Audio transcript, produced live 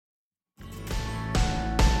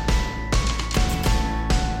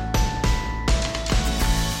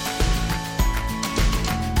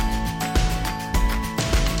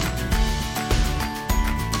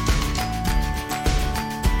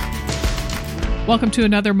Welcome to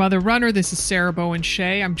another Mother Runner. This is Sarah Bowen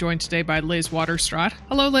Shea. I'm joined today by Liz Waterstraat.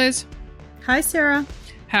 Hello, Liz. Hi, Sarah.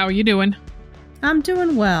 How are you doing? I'm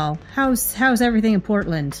doing well. How's everything in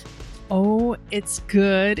Portland? Oh, it's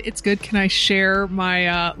good. It's good. Can I share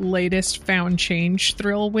my latest found change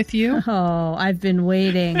thrill with you? Oh, I've been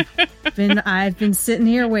waiting. I've been sitting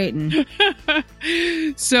here waiting.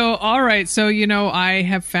 So, all right. So, I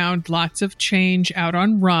have found lots of change out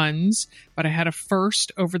on runs, but I had a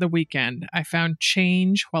first over the weekend. I found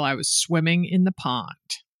change while I was swimming in the pond.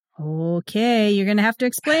 Okay, you're going to have to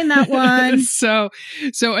explain that one. So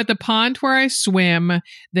at the pond where I swim,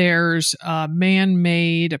 there's a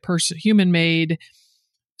human-made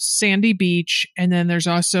sandy beach, and then there's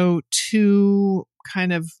also two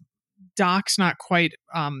kind of docks, not quite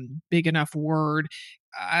big enough word.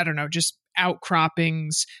 I don't know, just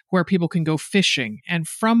outcroppings where people can go fishing. And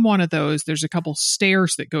from one of those, there's a couple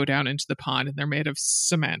stairs that go down into the pond, and they're made of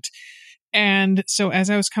cement. And so as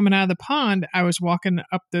I was coming out of the pond, I was walking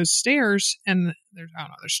up those stairs, and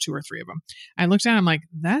there's two or three of them. I looked down, I'm like,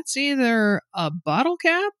 that's either a bottle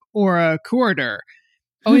cap or a quarter.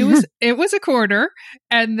 Oh, it was a quarter.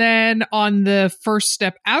 And then on the first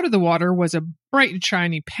step out of the water was a bright and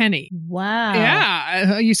shiny penny. Wow.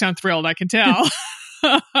 Yeah. You sound thrilled, I can tell.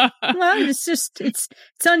 Well, it's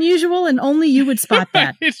unusual, and only you would spot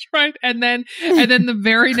that. It's right. And then the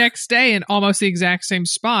very next day, in almost the exact same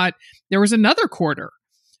spot, there was another quarter.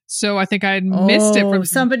 So I think I had missed it.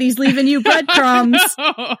 Somebody's leaving you breadcrumbs.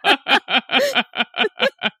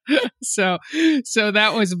 So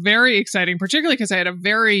that was very exciting, particularly because I had a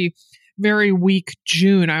very, very weak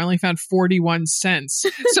June. I only found 41 cents.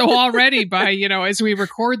 So already by, as we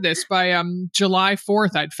record this, by July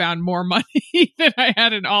 4th, I'd found more money than I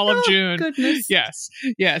had in all of June. Goodness.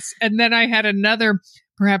 Yes. And then I had another,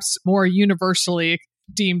 perhaps more universally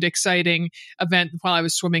deemed exciting event while I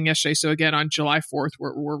was swimming yesterday. So again, on July 4th,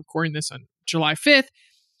 we're recording this on July 5th.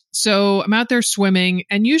 So I'm out there swimming,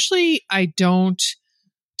 and usually I don't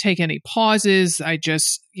take any pauses. I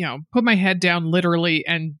just, put my head down literally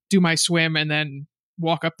and do my swim, and then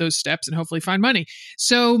walk up those steps and hopefully find money.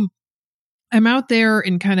 So I'm out there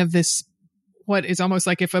in kind of this, what is almost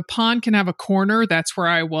like if a pond can have a corner, that's where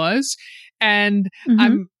I was. And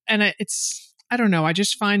I don't know, I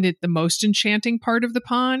just find it the most enchanting part of the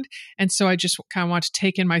pond. And so I just kind of want to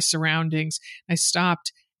take in my surroundings. I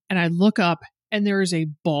stopped and I look up, and there is a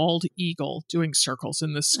bald eagle doing circles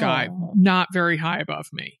in the sky, not very high above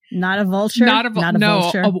me. Not a vulture?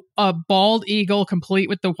 Vulture. A bald eagle complete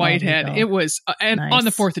with the white head. It was, nice. On the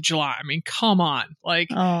 4th of July. I mean, come on.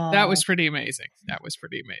 That was pretty amazing.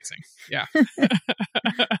 Yeah.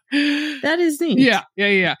 That is neat.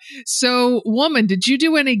 Yeah. So, woman, did you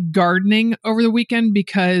do any gardening over the weekend?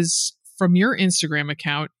 Because from your Instagram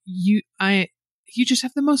account, you just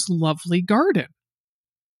have the most lovely garden.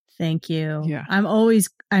 Thank you. Yeah. I'm always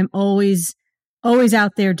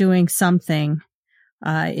out there doing something.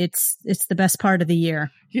 It's the best part of the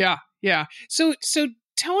year. Yeah. So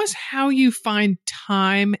tell us how you find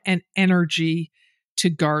time and energy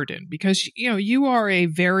to garden, because you are a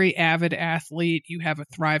very avid athlete. You have a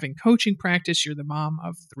thriving coaching practice. You're the mom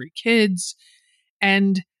of 3 kids.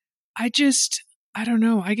 And I don't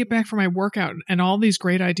know. I get back from my workout, and all these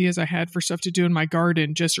great ideas I had for stuff to do in my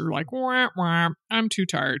garden just are like, wah, wah, I'm too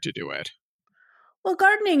tired to do it. Well,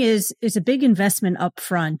 gardening is a big investment up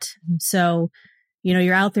front. So,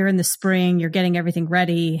 you're out there in the spring, you're getting everything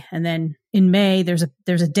ready. And then in May, there's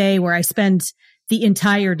a day where I spend the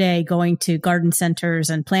entire day going to garden centers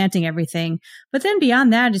and planting everything. But then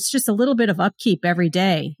beyond that, it's just a little bit of upkeep every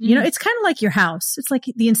day. Mm-hmm. It's kind of like your house. It's like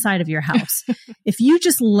the inside of your house. If you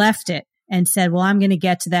just left it and said, well, I'm going to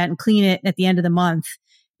get to that and clean it at the end of the month,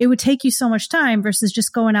 it would take you so much time versus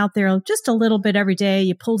just going out there just a little bit every day.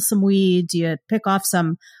 You pull some weeds, you pick off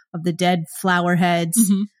some of the dead flower heads.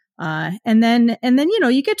 Mm-hmm. And then,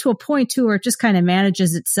 you get to a point too where it just kind of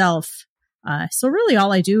manages itself. So really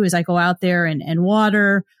all I do is I go out there and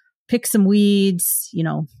water, pick some weeds,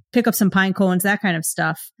 pick up some pine cones, that kind of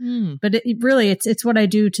stuff. But it's what I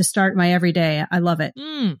do to start my everyday. I love it.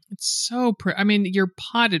 It's so pretty. I mean, your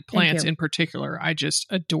potted plants in particular, I just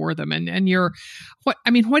adore them. And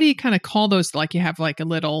what do you kind of call those? Like you have like a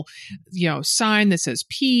little, sign that says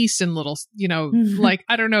peace, and little, like,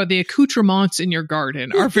 I don't know, the accoutrements in your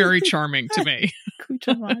garden are very charming to me.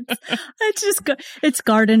 Accoutrements. It's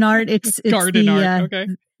garden art. It's garden art. Okay.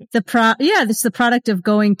 It's the product of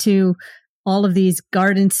going to all of these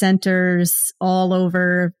garden centers all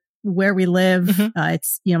over where we live. Mm-hmm.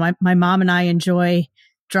 It's, my mom and I enjoy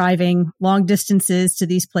driving long distances to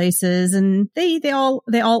these places, and they all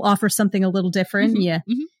offer something a little different.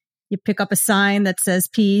 Mm-hmm. you pick up a sign that says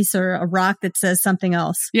peace or a rock that says something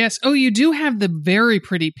else. Yes. Oh, you do have the very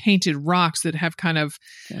pretty painted rocks that have kind of,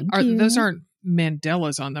 those aren't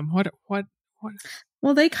mandalas on them. What?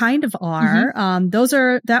 Well, they kind of are.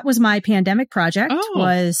 That was my pandemic project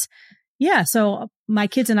so my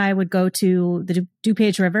kids and I would go to the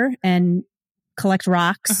DuPage River and collect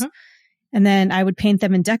rocks. And then I would paint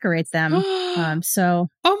them and decorate them. Oh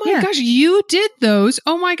my gosh, you did those.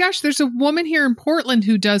 Oh my gosh, there's a woman here in Portland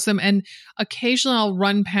who does them. And occasionally I'll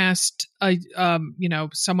run past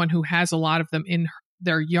someone who has a lot of them in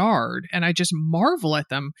their yard and I just marvel at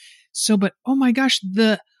them. But oh my gosh,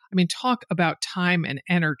 talk about time and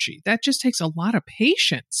energy. That just takes a lot of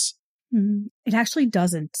patience. It actually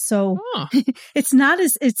doesn't. So it's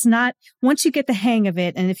not, once you get the hang of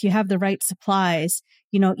it, and if you have the right supplies,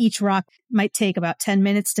 each rock might take about 10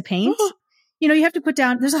 minutes to paint. You have to put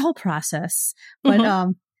down, there's a whole process,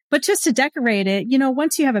 but just to decorate it,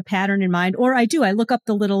 once you have a pattern in mind, or I look up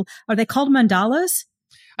are they called mandalas?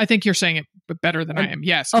 I think you're saying it better than I am.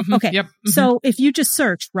 Yes. Okay. Yep. So if you just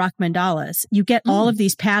search rock mandalas, you get all of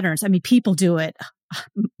these patterns. People do it.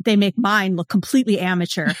 They make mine look completely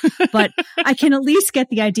amateur, but I can at least get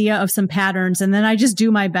the idea of some patterns. And then I just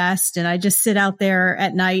do my best and I just sit out there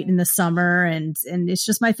at night in the summer and it's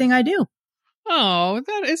just my thing I do. Oh,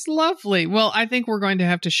 that is lovely. Well, I think we're going to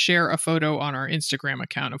have to share a photo on our Instagram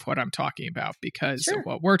account of what I'm talking about of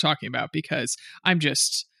what we're talking about, because I'm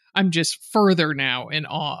just further now in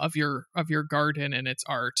awe of your garden and its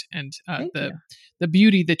art and the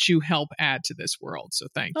beauty that you help add to this world. So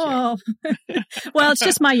thank you. Oh, well, it's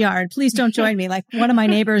just my yard. Please don't join me. Like one of my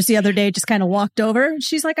neighbors the other day just kind of walked over.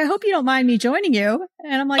 She's like, I hope you don't mind me joining you.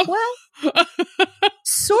 And I'm like, well,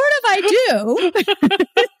 sort of I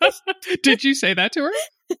do. Did you say that to her?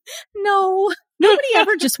 No. Nobody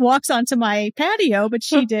ever just walks onto my patio, but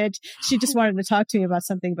she did. She just wanted to talk to me about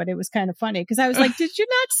something, but it was kind of funny because I was like, did you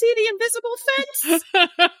not see the invisible fence?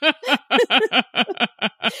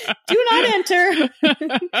 Do not enter.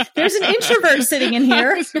 There's an introvert sitting in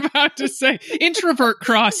here. I was about to say introvert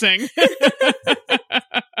crossing.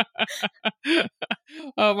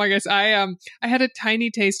 Oh my gosh. I had a tiny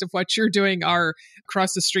taste of what you're doing. Our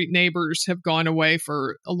across the street neighbors have gone away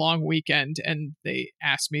for a long weekend and they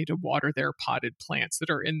asked me to water their potted plants that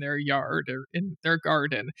are in their yard or in their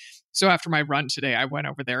garden. So after my run today, I went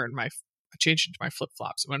over there and I changed into my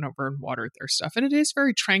flip-flops, went over and watered their stuff. And it is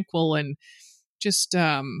very tranquil and just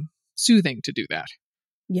soothing to do that.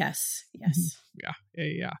 Yes.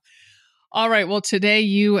 Yeah. All right. Well, today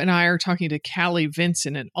you and I are talking to Callie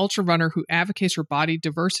Vinson, an ultrarunner who advocates for body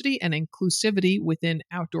diversity and inclusivity within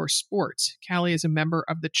outdoor sports. Callie is a member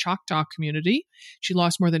of the Choctaw community. She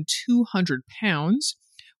lost more than 200 pounds.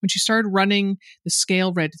 When she started running, the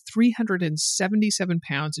scale read 377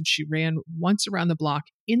 pounds, and she ran once around the block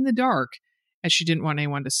in the dark as she didn't want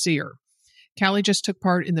anyone to see her. Callie just took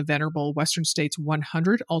part in the venerable Western States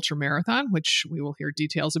 100 Ultramarathon, which we will hear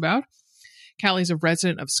details about. Callie is a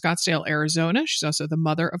resident of Scottsdale, Arizona. She's also the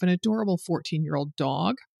mother of an adorable 14-year-old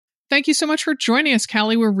dog. Thank you so much for joining us,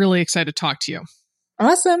 Callie. We're really excited to talk to you.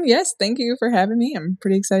 Awesome. Yes. Thank you for having me. I'm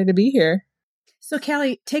pretty excited to be here. So,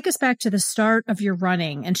 Callie, take us back to the start of your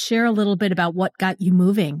running and share a little bit about what got you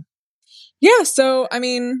moving. Yeah. So,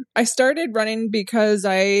 I started running because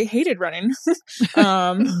I hated running,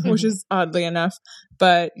 which is oddly enough.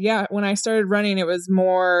 But yeah, when I started running, it was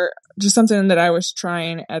more just something that I was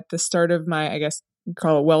trying at the start of my, I guess you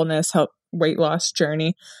call it wellness, health, weight loss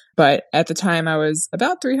journey. But at the time I was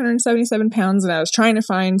about 377 pounds and I was trying to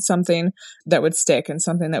find something that would stick and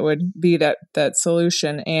something that would be that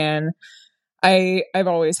solution. And I've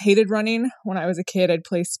always hated running. When I was a kid, I'd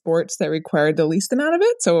play sports that required the least amount of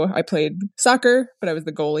it. So I played soccer, but I was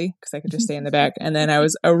the goalie because I could just stay in the back. And then I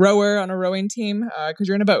was a rower on a rowing team because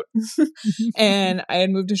you're in a boat. And I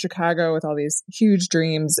had moved to Chicago with all these huge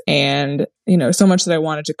dreams and, so much that I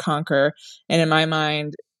wanted to conquer. And in my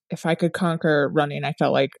mind, if I could conquer running, I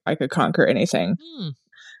felt like I could conquer anything.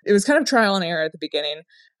 It was kind of trial and error at the beginning.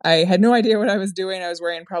 I had no idea what I was doing. I was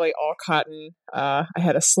wearing probably all cotton. I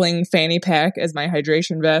had a sling fanny pack as my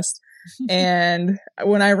hydration vest. And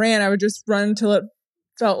when I ran, I would just run until it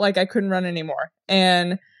felt like I couldn't run anymore.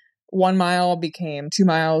 And 1 mile became 2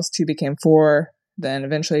 miles, 2 became 4, then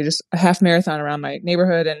eventually just a half marathon around my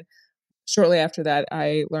neighborhood. And shortly after that,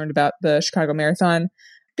 I learned about the Chicago Marathon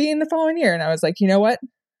being the following year. And I was like, you know what?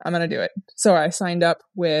 I'm going to do it. So I signed up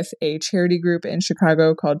with a charity group in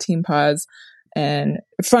Chicago called Team Pause and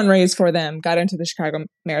fundraised for them, got into the Chicago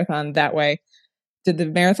Marathon that way. Did the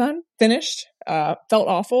marathon, finished, felt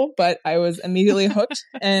awful, but I was immediately hooked.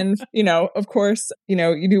 And, of course,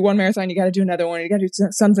 you do one marathon, you got to do another one. You got to do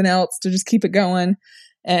something else to just keep it going.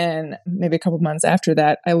 And maybe a couple of months after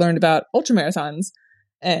that, I learned about ultramarathons.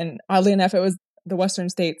 And oddly enough, it was the Western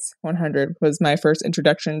States 100 was my first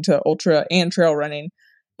introduction to ultra and trail running.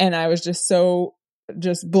 And I was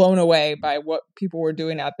just blown away by what people were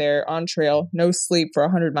doing out there on trail, no sleep for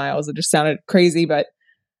 100 miles. It just sounded crazy, but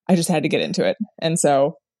I just had to get into it. And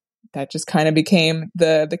so that just kind of became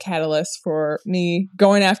the catalyst for me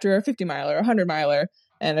going after a 50 miler, a 100 miler,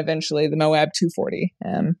 and eventually the Moab 240.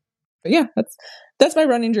 But yeah, that's my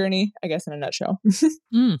running journey, I guess, in a nutshell.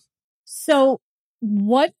 So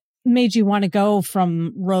what made you want to go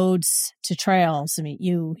from roads to trails? I mean,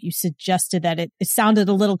 you suggested that it sounded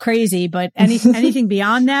a little crazy, but anything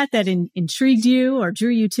beyond that intrigued you or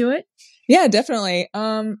drew you to it? Yeah, definitely.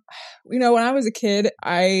 When I was a kid,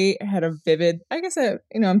 I had a vivid, I'm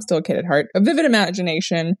still a kid at heart, a vivid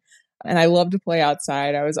imagination, and I loved to play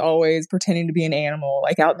outside. I was always pretending to be an animal,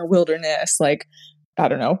 like out in the wilderness, like, I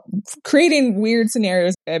don't know, creating weird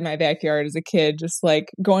scenarios in my backyard as a kid, just like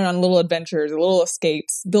going on little adventures, little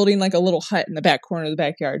escapes, building like a little hut in the back corner of the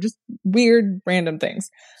backyard, just weird, random things.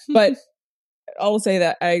 But I'll say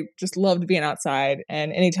that I just loved being outside.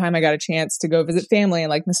 And anytime I got a chance to go visit family in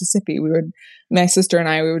like Mississippi, my sister and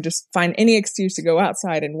I would just find any excuse to go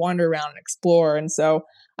outside and wander around and explore. And so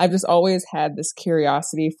I've just always had this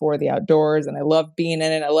curiosity for the outdoors, and I love being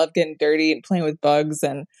in it. I love getting dirty and playing with bugs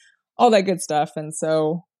and all that good stuff. And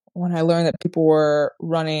so when I learned that people were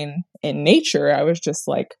running in nature, I was just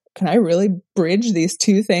like, can I really bridge these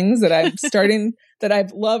two things that I'm starting, that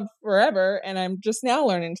I've loved forever, and I'm just now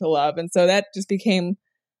learning to love? And so that just became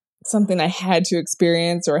something I had to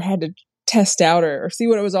experience or had to test out or see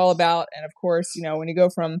what it was all about. And of course, when you go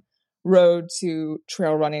from road to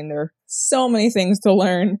trail running, there are so many things to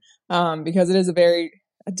learn because it is a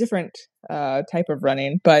different type of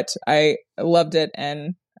running. But I loved it,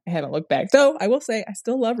 and I haven't looked back. Though I will say I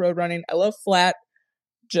still love road running. I love flat,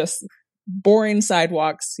 just boring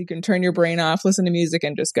sidewalks. You can turn your brain off, listen to music,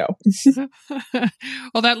 and just go.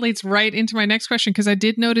 Well, that leads right into my next question, because I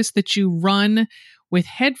did notice that you run with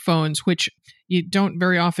headphones, which you don't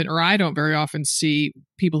very often, or I don't very often see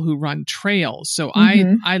people who run trails. So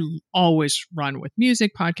I always run with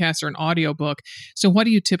music, podcasts, or an audiobook. So what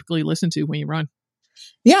do you typically listen to when you run?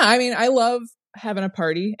 Yeah, I love having a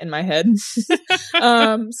party in my head.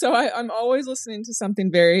 So I'm always listening to something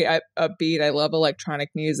very upbeat. I love electronic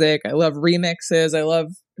music. I love remixes. I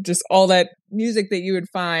love just all that music that you would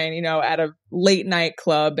find, at a late night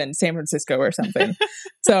club in San Francisco or something.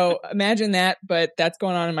 So imagine that, but that's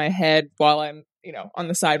going on in my head while I'm, on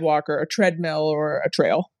the sidewalk or a treadmill or a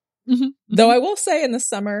trail. Though I will say in the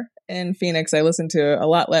summer in Phoenix, I listen to a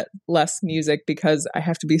lot less music because I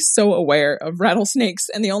have to be so aware of rattlesnakes.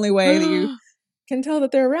 And the only way that you can tell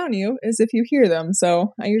that they're around you is if you hear them.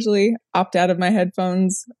 So I usually opt out of my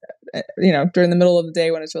headphones, during the middle of the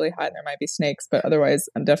day when it's really hot and there might be snakes, but otherwise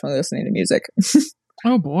I'm definitely listening to music.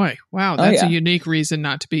 Oh boy. Wow. That's a unique reason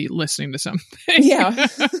not to be listening to something. Yeah,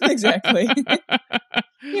 exactly.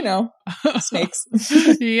 Snakes.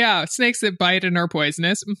 Yeah. Snakes that bite and are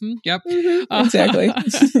poisonous. Yep. Exactly.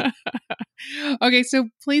 Okay. So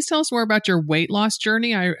please tell us more about your weight loss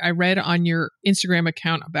journey. I read on your Instagram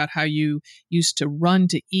account about how you used to run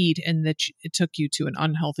to eat, and that it took you to an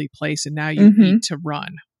unhealthy place, and now you eat to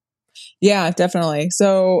run. Yeah, definitely.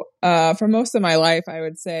 So for most of my life, I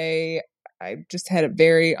would say I just had a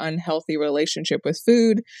very unhealthy relationship with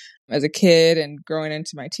food as a kid, and growing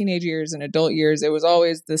into my teenage years and adult years. It was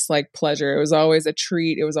always this like pleasure. It was always a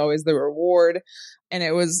treat. It was always the reward, and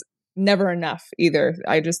it was never enough either.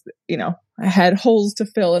 I just, I had holes to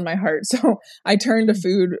fill in my heart. So I turned to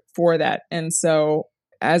food for that. And so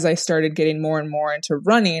as I started getting more and more into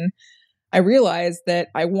running, I realized that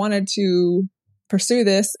I wanted to pursue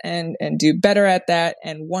this and do better at that.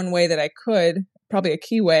 And one way that I could, probably a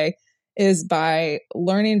key way, is by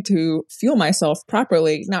learning to fuel myself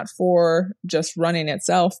properly, not for just running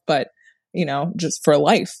itself, but, just for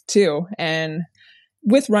life too. And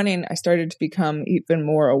with running, I started to become even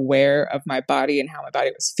more aware of my body and how my body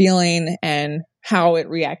was feeling and how it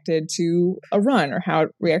reacted to a run or how it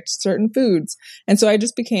reacted to certain foods. And so I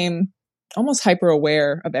just became almost hyper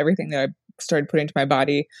aware of everything that I started putting into my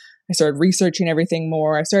body. I started researching everything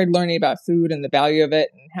more. I started learning about food and the value of it,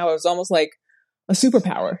 and how it was almost like a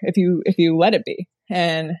superpower if you let it be.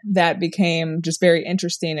 And that became just very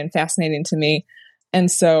interesting and fascinating to me. And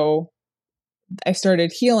so I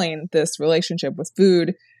started healing this relationship with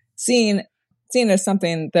food, seeing it as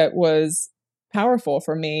something that was powerful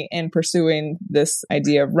for me in pursuing this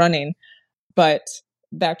idea of running. But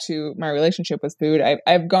back to my relationship with food,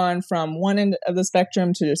 I've gone from one end of the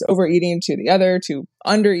spectrum to just overeating to the other to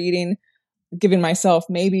undereating. giving myself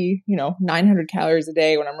maybe, 900 calories a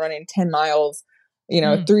day when I'm running 10 miles,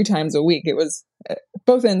 3 times a week. It was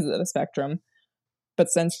both ends of the spectrum. But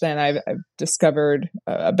since then, I've discovered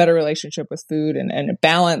a better relationship with food and a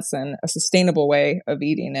balance and a sustainable way of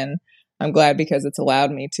eating. And I'm glad because it's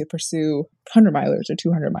allowed me to pursue 100 milers or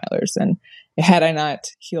 200 milers. And had I not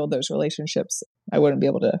healed those relationships, I wouldn't be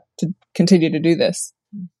able to continue to do this.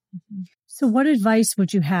 So what advice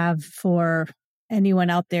would you have for anyone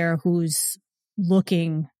out there who's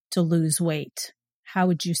looking to lose weight? How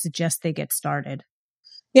would you suggest they get started?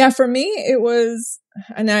 Yeah, for me, it was,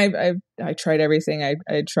 and I tried everything.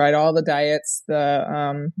 I tried all the diets,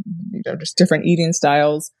 just different eating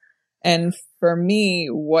styles. And for me,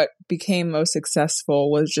 what became most successful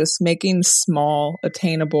was just making small,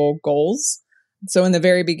 attainable goals. So in the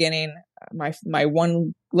very beginning, my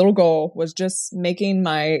one little goal was just making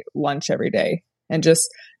my lunch every day and just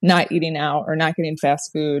not eating out or not getting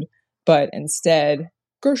fast food, but instead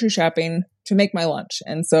grocery shopping to make my lunch.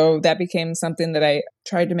 And so that became something that I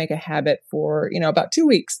tried to make a habit for, about 2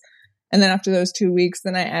 weeks. And then after those 2 weeks,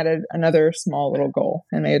 then I added another small little goal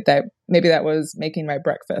and maybe that was making my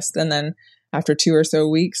breakfast. And then after 2 or so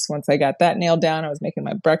weeks, once I got that nailed down, I was making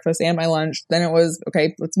my breakfast and my lunch. Then it was,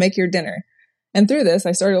 okay, let's make your dinner. And through this,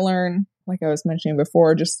 I started to learn, like I was mentioning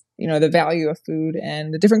before, just, the value of food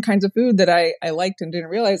and the different kinds of food that I liked and didn't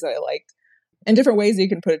realize that I liked, and different ways that you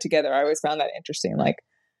can put it together. I always found that interesting. Like,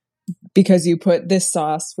 because you put this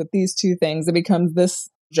sauce with these two things, it becomes this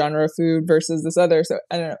genre of food versus this other. So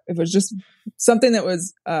I don't know, it was just something that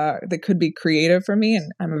was, that could be creative for me.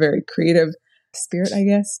 And I'm a very creative spirit, I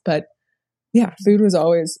guess. But yeah, food was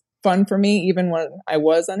always fun for me, even when I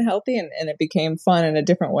was unhealthy, and it became fun in a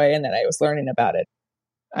different way. And then I was learning about it.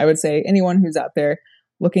 I would say anyone who's out there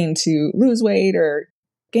looking to lose weight or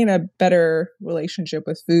gain a better relationship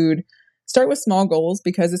with food, start with small goals,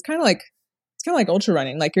 because it's kind of like ultra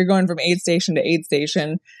running. Like, you're going from aid station to aid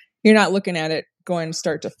station. You're not looking at it going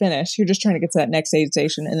start to finish. You're just trying to get to that next aid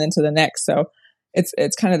station and then to the next. So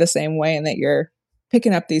it's kind of the same way in that you're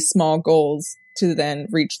picking up these small goals to then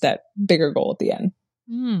reach that bigger goal at the end.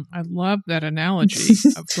 I love that analogy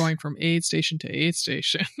of going from aid station to aid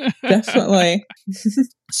station. Definitely.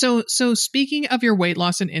 So speaking of your weight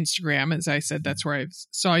loss on Instagram, as I said, that's where I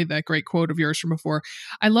saw that great quote of yours from before.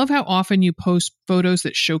 I love how often you post photos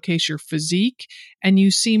that showcase your physique, and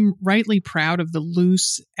you seem rightly proud of the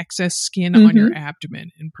loose excess skin on your abdomen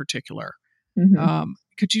in particular.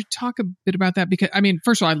 Could you talk a bit about that? Because,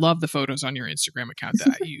 first of all, I love the photos on your Instagram account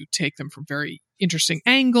that you take them from very interesting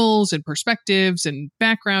angles and perspectives and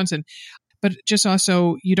backgrounds. But just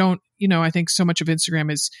also, you don't, I think so much of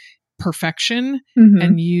Instagram is perfection,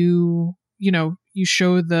 and you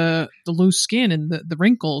show the loose skin and the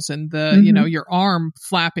wrinkles and the, your arm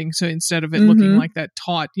flapping. So instead of it looking like that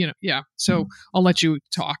taut, So I'll let you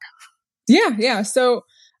talk. Yeah. So,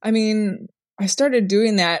 I started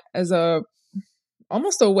doing that as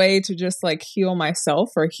almost a way to just like heal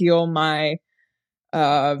myself or heal my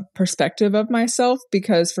perspective of myself,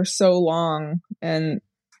 because for so long, and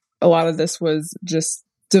a lot of this was just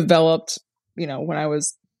developed, when I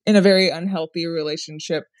was in a very unhealthy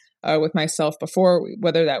relationship with myself before,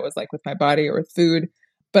 whether that was like with my body or with food.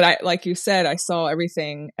 But like you said, I saw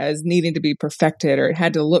everything as needing to be perfected, or it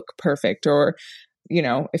had to look perfect, or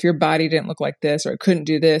if your body didn't look like this or it couldn't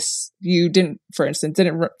do this, you didn't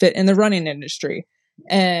fit in the running industry.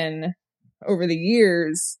 And over the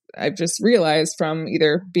years, I've just realized from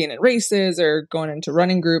either being in races or going into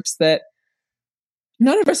running groups that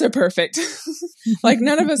none of us are perfect. Like,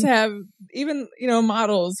 none of us have, even,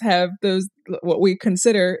 models have those, what we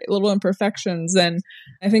consider little imperfections. And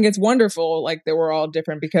I think it's wonderful, like, that we're all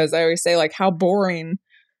different, because I always say, like, how boring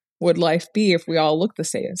would life be if we all looked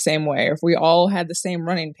the same way, or if we all had the same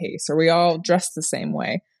running pace, or we all dressed the same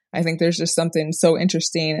way. I think there's just something so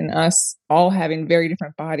interesting in us all having very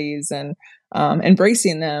different bodies, and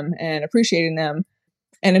embracing them and appreciating them.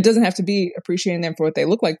 And it doesn't have to be appreciating them for what they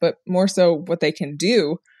look like, but more so what they can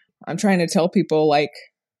do. I'm trying to tell people, like,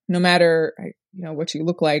 no matter, what you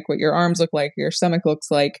look like, what your arms look like, your stomach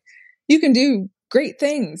looks like, you can do great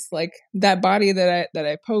things. Like that body that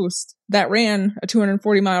I post that ran a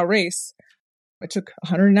 240-mile race. It took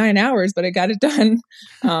 109 hours, but it got it done.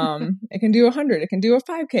 It can do 100. It can do a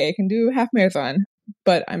 5K. It can do a half marathon.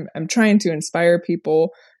 But I'm trying to inspire people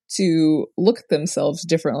to look at themselves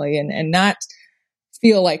differently, and not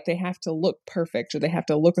feel like they have to look perfect or they have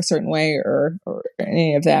to look a certain way or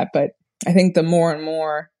any of that. But I think the more and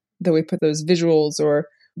more that we put those visuals or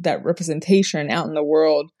that representation out in the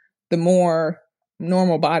world, the more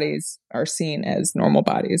normal bodies are seen as normal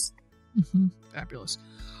bodies. Fabulous.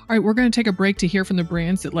 All right, we're going to take a break to hear from the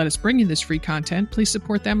brands that let us bring you this free content. Please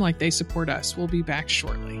support them like they support us. We'll be back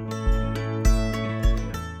shortly.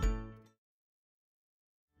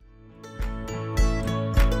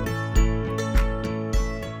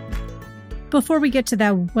 Before we get to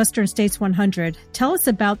that Western States 100, tell us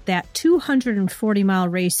about that 240-mile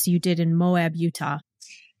race you did in Moab, Utah.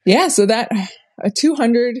 Yeah, so that a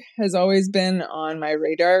 200 has always been on my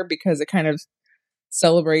radar because it kind of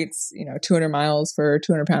celebrates, 200 miles for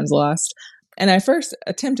 200 pounds lost. And I first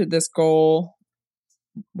attempted this goal,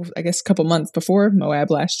 I guess, a couple months before Moab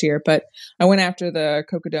last year, but I went after the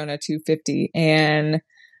Cocodona 250 and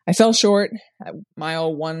I fell short at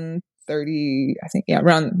mile 130, I think,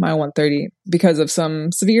 around mile 130 because of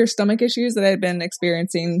some severe stomach issues that I had been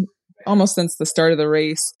experiencing almost since the start of the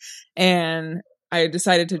race. And I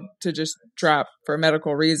decided to just drop for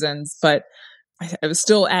medical reasons, but I was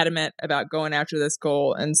still adamant about going after this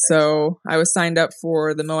goal. And so I was signed up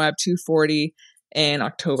for the Moab 240 in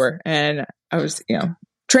October, and I was,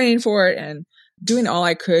 training for it and doing all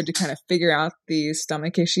I could to kind of figure out these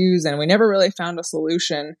stomach issues. And we never really found a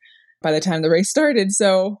solution by the time the race started.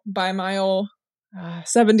 So by mile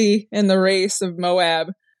 70 in the race of Moab,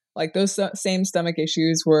 like those same stomach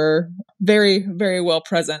issues were very, very well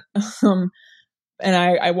present. And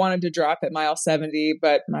I wanted to drop at mile 70,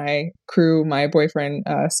 but my crew, my boyfriend,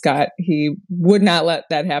 Scott, he would not let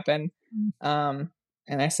that happen. And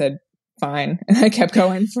I said, fine. And I kept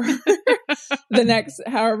going for the next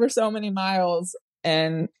however so many miles.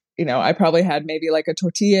 And, I probably had maybe like a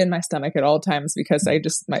tortilla in my stomach at all times because it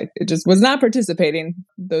just was not participating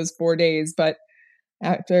those 4 days. But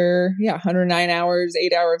after, 109 hours,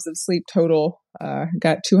 8 hours of sleep total,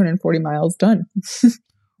 got 240 miles done.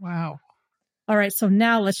 Wow. All right, so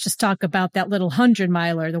now let's just talk about that little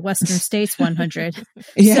 100-miler, the Western States 100.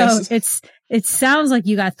 Yes. So it sounds like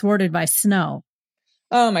you got thwarted by snow.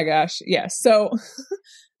 Oh my gosh, yes. So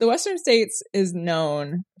the Western States is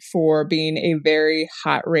known for being a very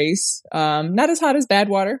hot race. Not as hot as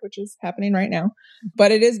Badwater, which is happening right now,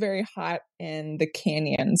 but it is very hot in the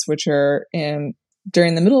canyons, which are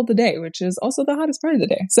during the middle of the day, which is also the hottest part of the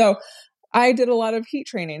day. So I did a lot of heat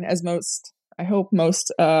training, as I hope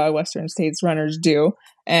most Western States runners do.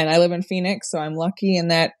 And I live in Phoenix, so I'm lucky in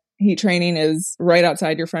that heat training is right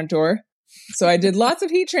outside your front door. So I did lots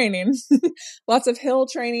of heat training, lots of hill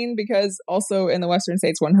training, because also in the Western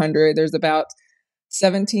States 100, there's about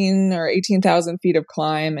 17 or 18,000 feet of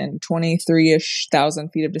climb and 23-ish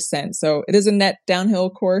thousand feet of descent. So it is a net downhill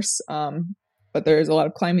course, but there's a lot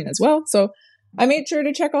of climbing as well. So I made sure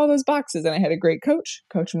to check all those boxes, and I had a great coach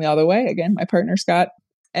coaching me all the way. Again, my partner, Scott.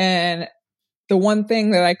 And the one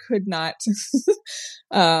thing that I could not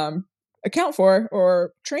account for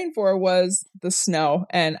or train for was the snow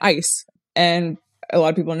and ice. And a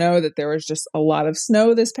lot of people know that there was just a lot of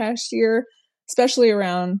snow this past year, especially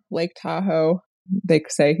around Lake Tahoe. They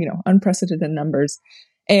say, unprecedented numbers.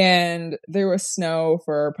 And there was snow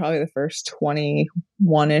for probably the first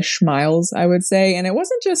 21-ish miles, I would say. And it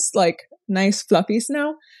wasn't just like nice fluffy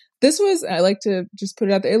snow. This was, I like to just put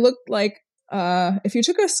it out there, it looked like if you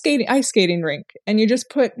took a ice skating rink and you just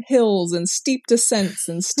put hills and steep descents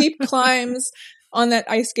and steep climbs on that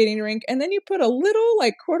ice skating rink, and then you put a little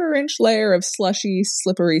like 1/4-inch layer of slushy,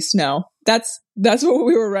 slippery snow. That's what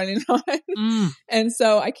we were running on. And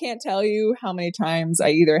so I can't tell you how many times I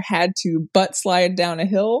either had to butt slide down a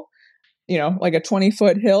hill, like a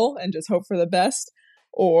 20-foot hill, and just hope for the best,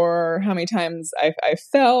 or how many times I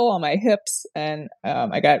fell on my hips and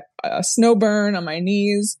I got a snow burn on my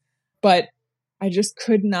knees, but I just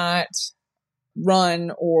could not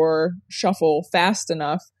run or shuffle fast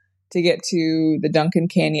enough to get to the Duncan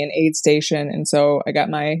Canyon aid station. And so I got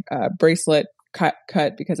my bracelet cut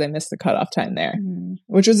because I missed the cutoff time there,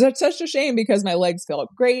 which was such a shame because my legs felt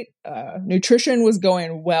great. Nutrition was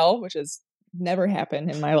going well, which has never happened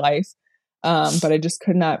in my life. But I just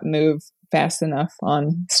could not move fast enough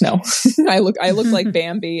on snow. I looked like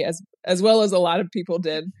Bambi as well as a lot of people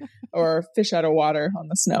did, or fish out of water on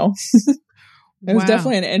the snow. It was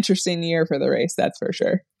definitely an interesting year for the race. That's for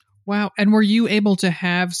sure. Wow. And were you able to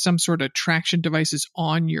have some sort of traction devices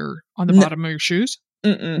on the bottom of your shoes?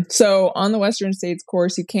 Mm-mm. So on the Western States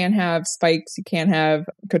course, you can't have spikes, you can't have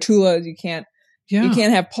catulas, you can't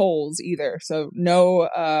have poles either. So no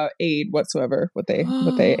aid whatsoever, what they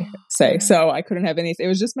say. So I couldn't have anything. It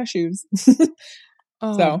was just my shoes.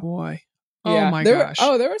 Oh boy. Oh yeah. my gosh.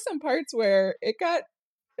 There were some parts where it got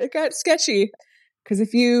sketchy. Because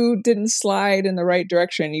if you didn't slide in the right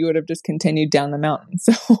direction, you would have just continued down the mountain.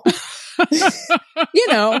 So,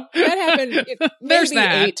 that happened maybe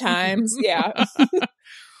 8 times. Yeah.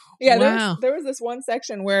 Yeah. Wow. There was this one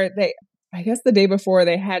section where I guess the day before,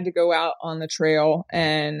 they had to go out on the trail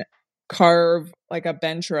and carve like a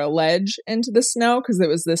bench or a ledge into the snow because it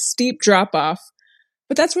was this steep drop off.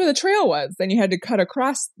 But that's where the trail was. Then you had to cut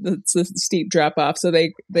across the steep drop off. So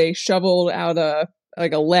they shoveled out a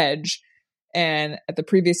ledge. And at the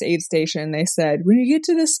previous aid station, they said, when you get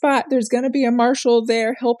to this spot, there's going to be a marshal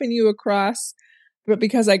there helping you across. But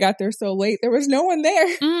because I got there so late, there was no one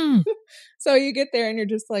there. So you get there and you're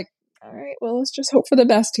just like, all right, well, let's just hope for the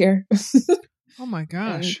best here. Oh my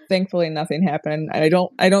gosh. And thankfully, nothing happened. I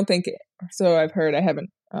don't think so. I've heard, I haven't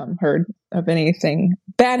heard of anything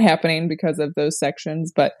bad happening because of those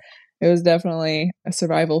sections, but it was definitely a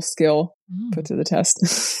survival skill put to the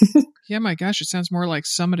test. Yeah, my gosh, it sounds more like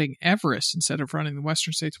summiting Everest instead of running the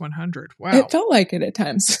Western States 100. Wow. It felt like it at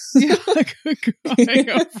times. Yeah, like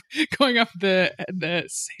going up the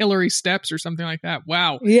Hillary steps or something like that.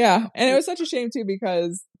 Wow. Yeah. And it was such a shame too,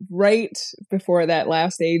 because right before that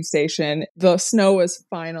last aid station, the snow was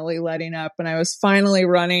finally letting up and I was finally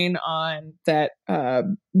running on that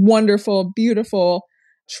wonderful, beautiful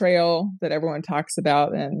trail that everyone talks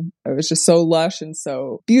about, and it was just so lush and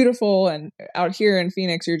so beautiful. And out here in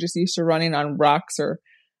Phoenix, you're just used to running on rocks or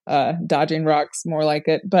dodging rocks, more like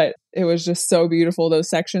it, but it was just so beautiful, those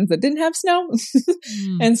sections that didn't have snow.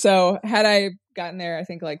 And so had I gotten there, I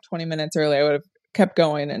think like 20 minutes early, I would have kept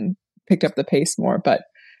going and picked up the pace more, but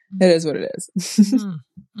it is what it is.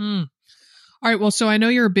 All right. Well, so I know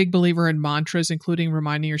you're a big believer in mantras, including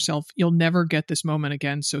reminding yourself you'll never get this moment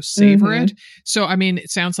again. So savor it. So, I mean,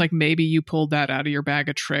 it sounds like maybe you pulled that out of your bag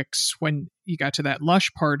of tricks when you got to that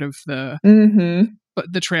lush part of the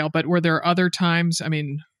trail. But were there other times? I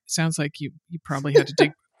mean, it sounds like you probably had to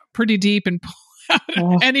dig pretty deep and pull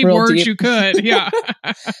out any words deep you could. Yeah.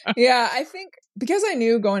 Yeah. I think because I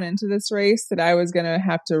knew going into this race that I was going to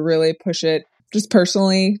have to really push it just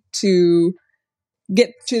personally to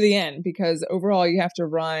get to the end, because overall you have to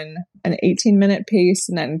run an 18-minute pace,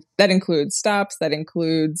 and then that includes stops, that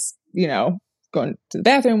includes, going to the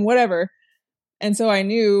bathroom, whatever. And so I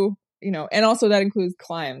knew, and also that includes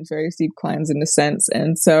climbs, very steep climbs and descents.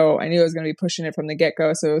 And so I knew I was going to be pushing it from the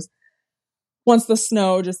get-go. So it was, once the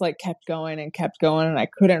snow just like kept going and I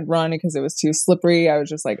couldn't run because it was too slippery, I was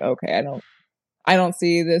just like, okay, I don't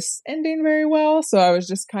see this ending very well. So I was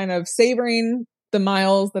just kind of savoring the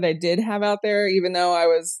miles that I did have out there, even though I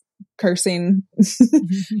was cursing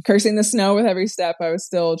the snow with every step. I was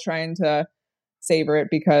still trying to savor it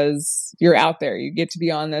because you're out there. You get to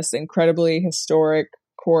be on this incredibly historic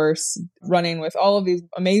course, running with all of these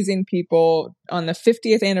amazing people on the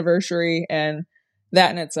 50th anniversary. And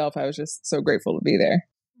that in itself, I was just so grateful to be there.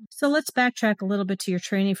 So let's backtrack a little bit to your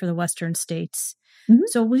training for the Western States.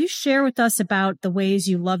 So will you share with us about the ways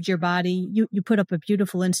you loved your body? You put up a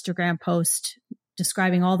beautiful Instagram post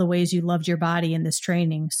describing all the ways you loved your body in this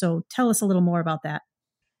training. So tell us a little more about that.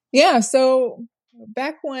 Yeah. So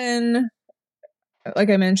back when, like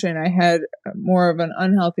I mentioned, I had more of an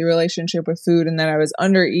unhealthy relationship with food and that I was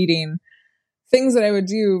under eating, things that I would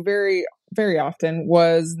do very, very often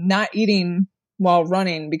was not eating while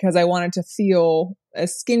running because I wanted to feel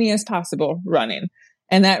as skinny as possible running.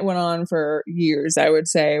 And that went on for years. I would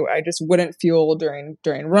say I just wouldn't fuel during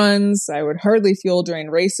runs. I would hardly fuel during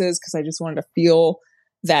races because I just wanted to feel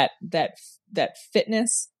that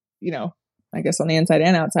fitness, I guess on the inside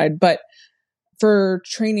and outside. But for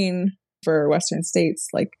training for Western States,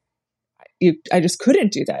 I just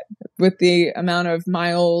couldn't do that with the amount of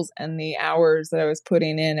miles and the hours that I was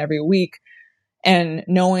putting in every week. And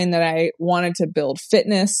knowing that I wanted to build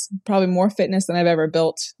fitness, probably more fitness than I've ever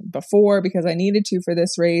built before because I needed to for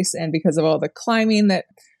this race and because of all the climbing that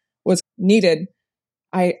was needed,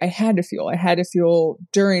 I had to fuel. I had to fuel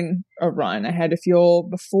during a run. I had to fuel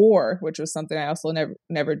before, which was something I also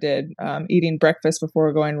never did, eating breakfast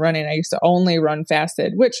before going running. I used to only run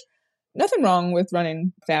fasted, which nothing wrong with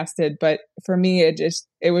running fasted. But for me,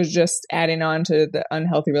 it was just adding on to the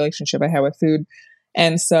unhealthy relationship I had with food.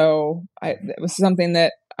 And so it was something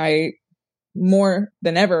that I more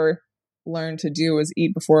than ever learned to do was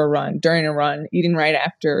eat before a run, during a run, eating right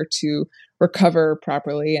after to recover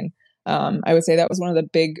properly. And I would say that was one of the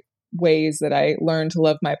big ways that I learned to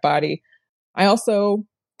love my body. I also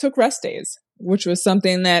took rest days, which was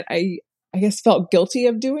something that I guess felt guilty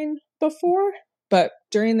of doing before. But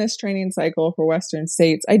during this training cycle for Western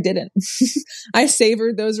States, I didn't. I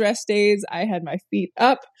savored those rest days. I had my feet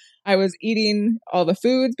up. I was eating all the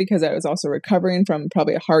foods because I was also recovering from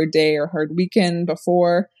probably a hard day or hard weekend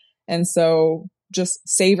before. And so just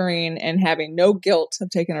savoring and having no guilt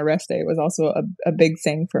of taking a rest day was also a big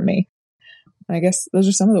thing for me. I guess those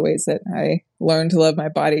are some of the ways that I learned to love my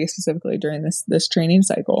body specifically during this training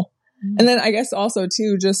cycle. And then I guess also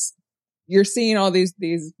too, just, you're seeing all these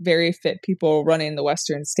very fit people running the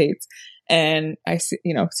Western states. And I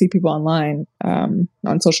see people online, on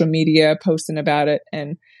social media posting about it.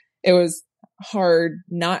 And it was hard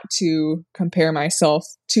not to compare myself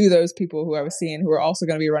to those people who I was seeing who were also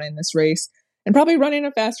going to be running this race and probably running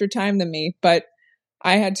a faster time than me. But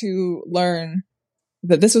I had to learn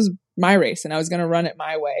that this was my race and I was going to run it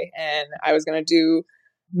my way. And I was going to do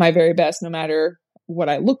my very best, no matter what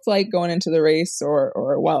I looked like going into the race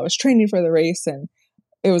or while I was training for the race. And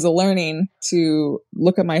it was a learning to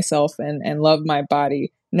look at myself and love my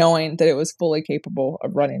body, knowing that it was fully capable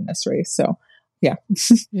of running this race. So, yeah.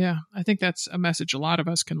 Yeah. I think that's a message a lot of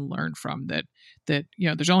us can learn from, that,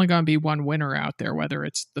 there's only going to be one winner out there, whether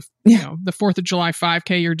it's the 4th of July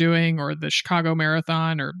 5K you're doing or the Chicago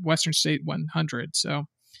Marathon or Western State 100. So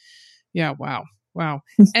yeah. Wow.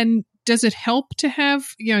 And does it help to have,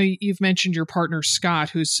 you've mentioned your partner, Scott,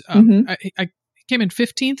 who's, I came in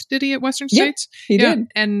 15th, did he, at Western States? He did.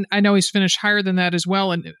 And I know he's finished higher than that as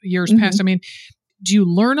well in years past. I mean, do you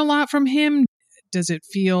learn a lot from him? Does it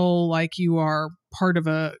feel like you are part of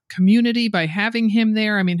a community by having him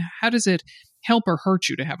there? I mean, how does it help or hurt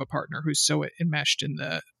you to have a partner who's so enmeshed in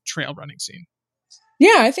the trail running scene?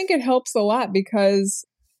 Yeah, I think it helps a lot because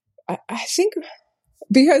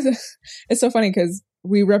because it's so funny because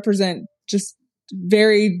we represent just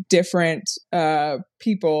very different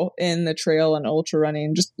people in the trail and ultra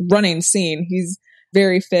running, just running scene. He's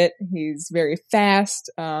very fit. He's very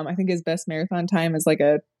fast. I think his best marathon time is like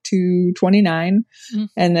a 2:29.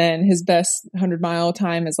 And then his best 100-mile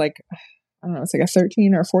time is like, I don't know, it's like a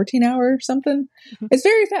 13 or 14 hour or something. It's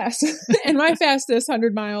very fast. And my fastest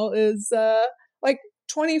 100-mile is like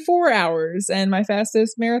 24 hours. And my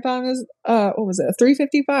fastest marathon is, what was it?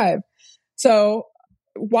 3:55. So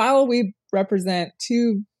while we represent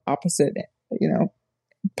two opposite,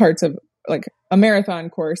 parts of like a marathon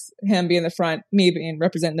course, him being the front, me being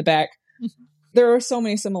representing the back, there are so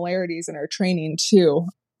many similarities in our training too.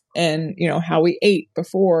 And, how we ate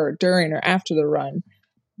before, during, or after the run,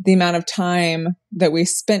 the amount of time that we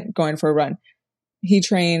spent going for a run. He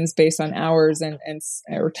trains based on hours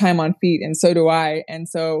or time on feet. And so do I. And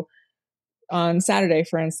so on Saturday,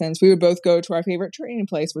 for instance, we would both go to our favorite training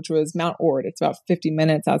place, which was Mount Ord. It's about 50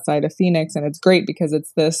 minutes outside of Phoenix. And it's great because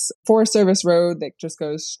it's this Forest Service road that just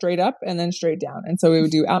goes straight up and then straight down. And so we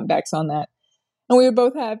would do out and backs on that. And we would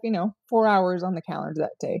both have, 4 hours on the calendar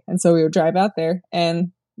that day. And so we would drive out there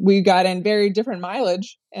and we got in very different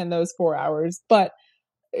mileage in those 4 hours. But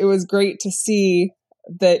it was great to see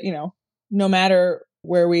that, no matter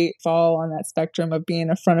where we fall on that spectrum of being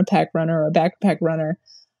a front of pack runner or a back pack runner,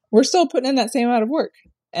 we're still putting in that same amount of work.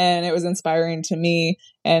 And it was inspiring to me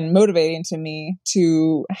and motivating to me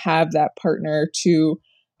to have that partner to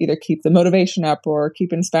either keep the motivation up or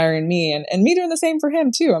keep inspiring me and me doing the same for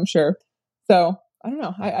him too, I'm sure. So I don't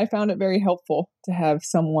know. I found it very helpful to have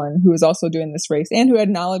someone who was also doing this race and who had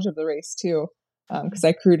knowledge of the race too. Because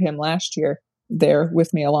I crewed him last year there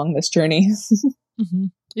with me along this journey.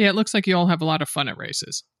 Yeah, it looks like you all have a lot of fun at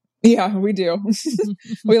races. Yeah, we do.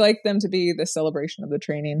 We like them to be the celebration of the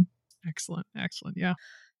training. Excellent. Yeah.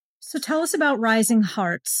 So tell us about Rising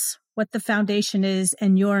Hearts, what the foundation is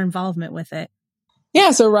and your involvement with it.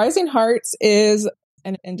 Yeah, so Rising Hearts is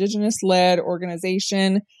an Indigenous-led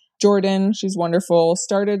organization. Jordan, she's wonderful,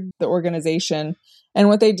 started the organization. And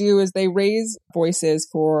what they do is they raise voices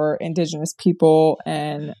for Indigenous people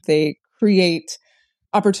and they create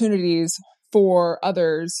opportunities for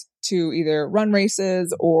others to either run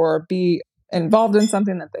races or be involved in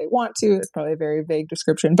something that they want to. It's probably a very vague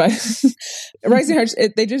description, but Rising Hearts,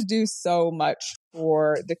 they just do so much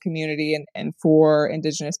for the community and for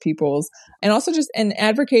Indigenous peoples, and also just in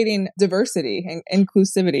advocating diversity and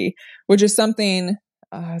inclusivity, which is something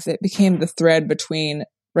that became the thread between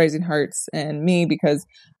Rising Hearts and me, because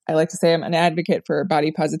I like to say I'm an advocate for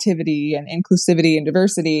body positivity and inclusivity and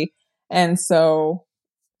diversity. And so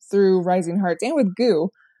through Rising Hearts and with GOO,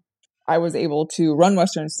 I was able to run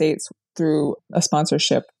Western States through a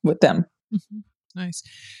sponsorship with them. Nice.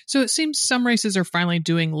 So it seems some races are finally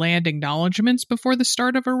doing land acknowledgements before the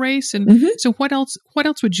start of a race. And so what else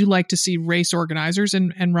would you like to see race organizers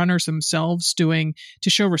and runners themselves doing to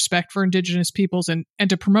show respect for Indigenous peoples and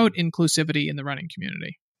to promote inclusivity in the running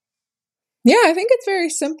community? Yeah, I think it's very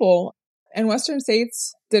simple. And Western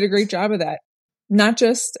States did a great job of that. Not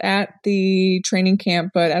just at the training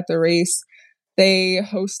camp, but at the race. They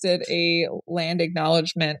hosted a land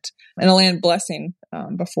acknowledgement and a land blessing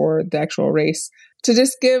before the actual race to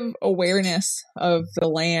just give awareness of the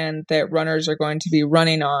land that runners are going to be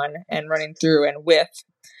running on and running through and with.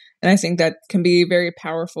 And I think that can be very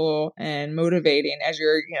powerful and motivating as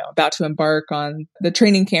you're, about to embark on the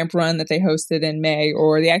training camp run that they hosted in May,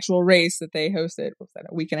 or the actual race that they hosted, what was that,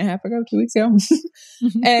 a week and a half ago, 2 weeks ago?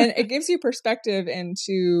 And it gives you perspective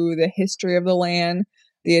into the history of the land,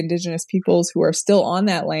 the Indigenous peoples who are still on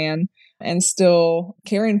that land and still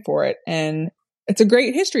caring for it. And it's a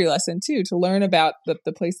great history lesson too, to learn about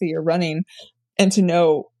the place that you're running and to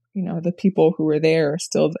know, the people who were there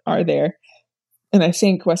still are there. And I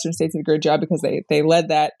think Western States did a great job because they led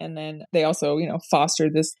that. And then they also,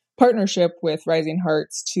 fostered this partnership with Rising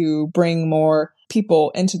Hearts to bring more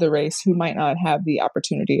people into the race who might not have the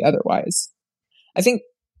opportunity otherwise. I think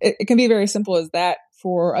it can be very simple as that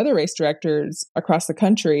for other race directors across the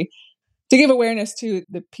country to give awareness to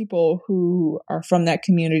the people who are from that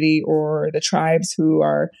community or the tribes who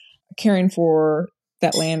are caring for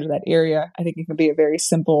that land or that area. I think it can be a very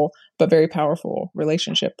simple but very powerful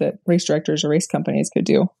relationship that race directors or race companies could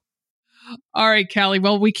do. All right, Callie.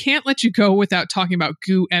 Well, we can't let you go without talking about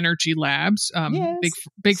Goo Energy Labs. Yes.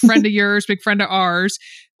 Big friend of yours, big friend of ours.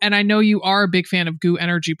 And I know you are a big fan of Goo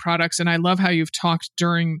Energy products. And I love how you've talked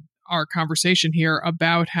during our conversation here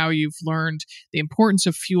about how you've learned the importance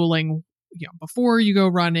of fueling, before you go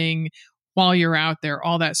running, while you're out there,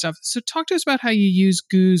 all that stuff. So talk to us about how you use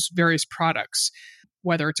Goo's various products,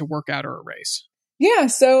 whether it's a workout or a race. Yeah.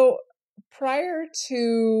 So prior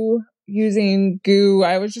to using Goo,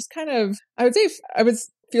 I was just I would say I was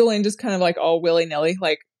fueling just kind of like all willy-nilly,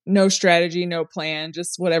 like no strategy, no plan,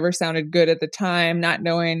 just whatever sounded good at the time, not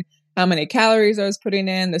knowing how many calories I was putting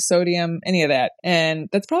in, the sodium, any of that. And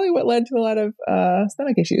that's probably what led to a lot of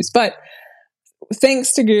stomach issues. But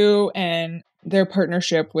thanks to Goo and their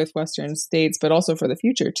partnership with Western States, but also for the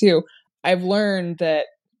future too, I've learned that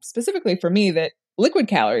specifically for me that liquid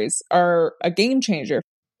calories are a game changer.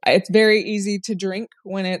 It's very easy to drink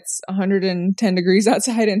when it's 110 degrees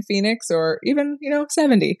outside in Phoenix or even,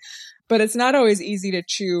 70. But it's not always easy to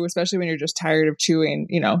chew, especially when you're just tired of chewing,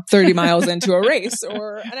 30 miles into a race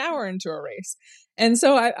or an hour into a race. And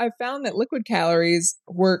so I found that liquid calories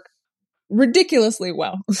work ridiculously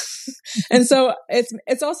well. And so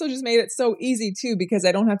it's also just made it so easy too, because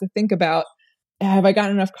I don't have to think about, have I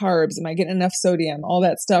gotten enough carbs? Am I getting enough sodium? All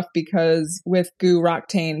that stuff, because with Goo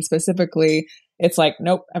Roctane specifically, it's like,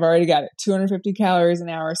 nope, I've already got it. 250 calories an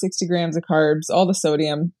hour, 60 grams of carbs, all the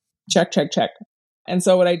sodium, check, check, check. And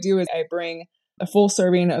so what I do is I bring a full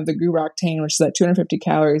serving of the Goo Roctane, which is at 250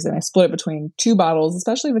 calories, and I split it between 2 bottles,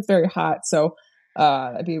 especially if it's very hot. So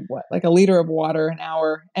that'd be like a liter of water an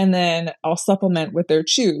hour. And then I'll supplement with their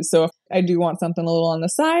chews. So if I do want something a little on the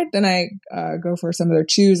side, then I go for some of their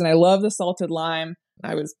chews. And I love the salted lime.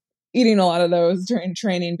 I was eating a lot of those during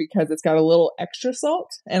training because it's got a little extra salt.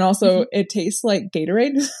 And also it tastes like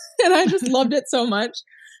Gatorade. And I just loved it so much.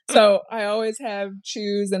 So I always have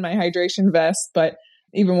chews in my hydration vest, but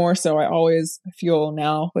even more so, I always fuel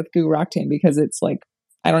now with Goo Roctane because it's like,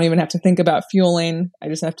 I don't even have to think about fueling. I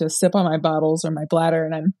just have to sip on my bottles or my bladder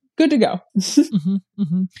and I'm good to go.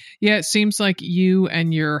 Yeah, it seems like you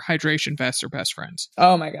and your hydration vest are best friends.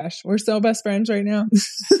 Oh my gosh, we're so best friends right now.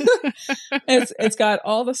 It's got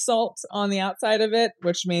all the salt on the outside of it,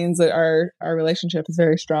 which means that our relationship is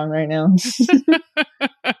very strong right now.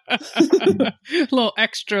 A little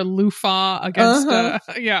extra loofah against,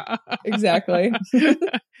 yeah. Exactly.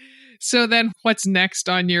 So then what's next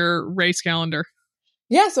on your race calendar?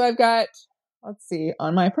 Yeah, so I've got, let's see,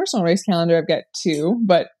 on my personal race calendar, I've got 2,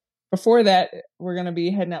 but before that, we're going to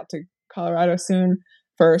be heading out to Colorado soon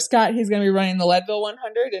for Scott. He's going to be running the Leadville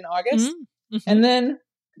 100 in August. Mm-hmm. And then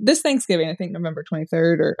this Thanksgiving, I think November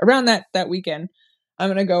 23rd or around that weekend, I'm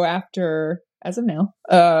going to go after, as of now,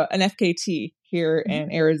 an FKT here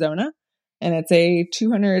in Arizona. And it's a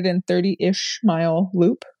 230-ish mile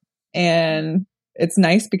loop. And it's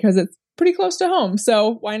nice because it's pretty close to home.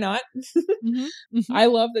 So why not? I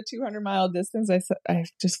love the 200-mile distance. I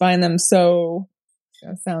just find them so,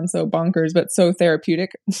 sound so bonkers, but so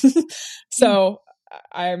therapeutic. So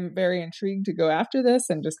I'm very intrigued to go after this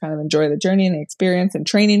and just kind of enjoy the journey and the experience and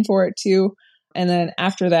training for it too. And then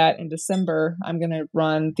after that, in December, I'm going to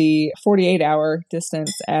run the 48-hour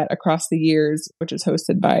distance at Across the Years, which is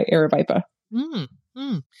hosted by Aravaipa.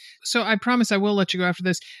 So I promise I will let you go after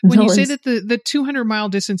this. When you say that the 200-mile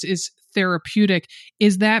distance is therapeutic,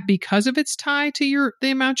 is that because of its tie to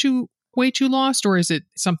the amount you weight you lost, or is it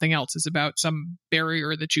something else? Is it about some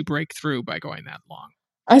barrier that you break through by going that long?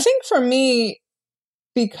 I think for me,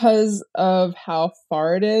 because of how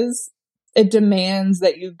far it is, it demands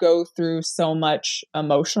that you go through so much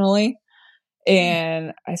emotionally.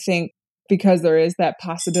 And I think because there is that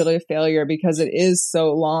possibility of failure, because it is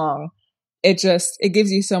so long, it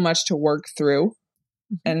gives you so much to work through.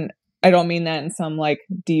 And I don't mean that in some like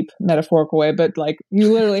deep metaphorical way, but like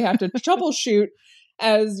you literally have to troubleshoot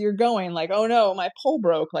as you're going, like, oh no, my pole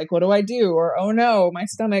broke. Like, what do I do? Or, oh no, my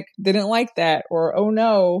stomach didn't like that. Or, oh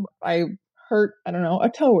no, I hurt, I don't know, a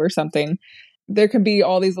toe or something. There can be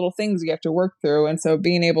all these little things you have to work through. And so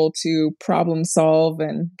being able to problem solve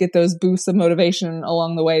and get those boosts of motivation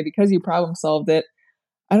along the way because you problem solved it,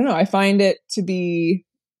 I don't know, I find it to be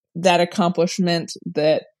that accomplishment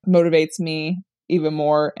that motivates me even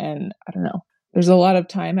more. And I don't know, there's a lot of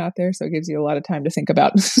time out there, so it gives you a lot of time to think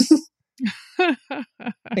about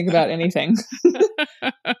think about anything.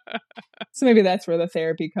 So maybe that's where the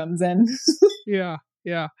therapy comes in. Yeah.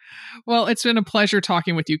 Well, it's been a pleasure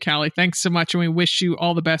talking with you, Callie. Thanks so much. And we wish you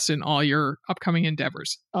all the best in all your upcoming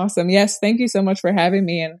endeavors. Awesome. Yes. Thank you so much for having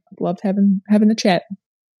me, and loved having the chat.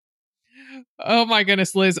 Oh my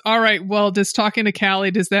goodness, Liz. All right. Well, does talking to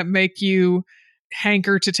Callie, does that make you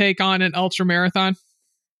hanker to take on an ultra marathon?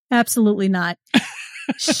 Absolutely not.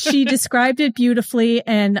 She described it beautifully,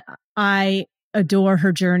 and I adore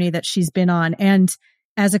her journey that she's been on. And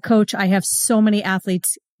as a coach, I have so many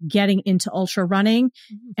athletes getting into ultra running,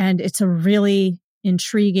 and it's a really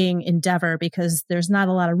intriguing endeavor because there's not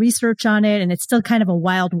a lot of research on it, and it's still kind of a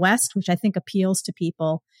wild west, which I think appeals to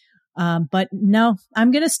people. But no,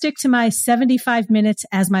 I'm going to stick to my 75 minutes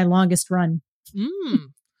as my longest run.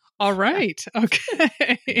 All right.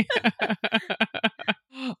 Okay.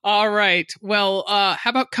 All right. Well,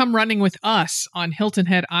 how about come running with us on Hilton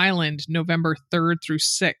Head Island, November 3rd through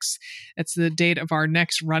 6th. That's the date of our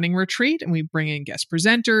next running retreat. And we bring in guest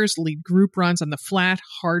presenters, lead group runs on the flat,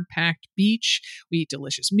 hard-packed beach. We eat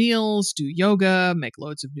delicious meals, do yoga, make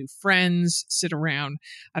loads of new friends, sit around,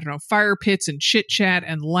 fire pits and chit-chat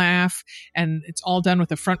and laugh. And it's all done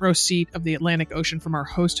with a front row seat of the Atlantic Ocean from our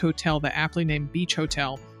host hotel, the aptly named Beach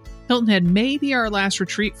Hotel. Hilton Head may be our last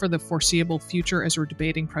retreat for the foreseeable future as we're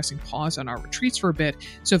debating pressing pause on our retreats for a bit.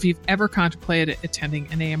 So if you've ever contemplated attending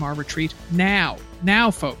an AMR retreat, now,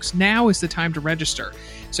 folks, now is the time to register.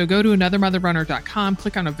 So go to anothermotherrunner.com,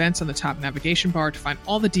 click on events on the top navigation bar to find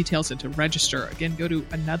all the details and to register. Again, go to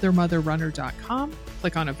anothermotherrunner.com,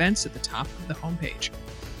 click on events at the top of the homepage.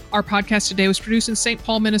 Our podcast today was produced in St.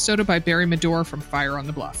 Paul, Minnesota by Barry Medora from Fire on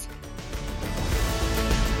the Bluff.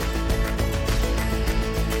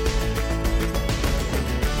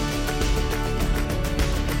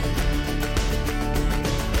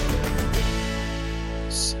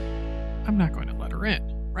 I'm not going to let her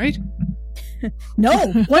in, right?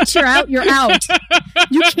 No, once you're out, you're out.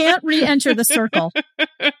 You can't re-enter the circle.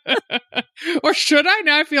 Or should I?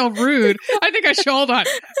 Now I feel rude. I think I should. Hold on.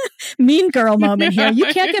 Mean girl moment here. You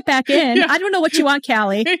can't get back in. Yeah. I don't know what you want,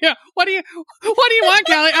 Callie. Yeah. What do you want,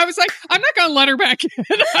 Callie? I was like, I'm not going to let her back in.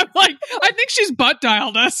 I'm like, I think she's butt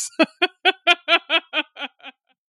dialed us.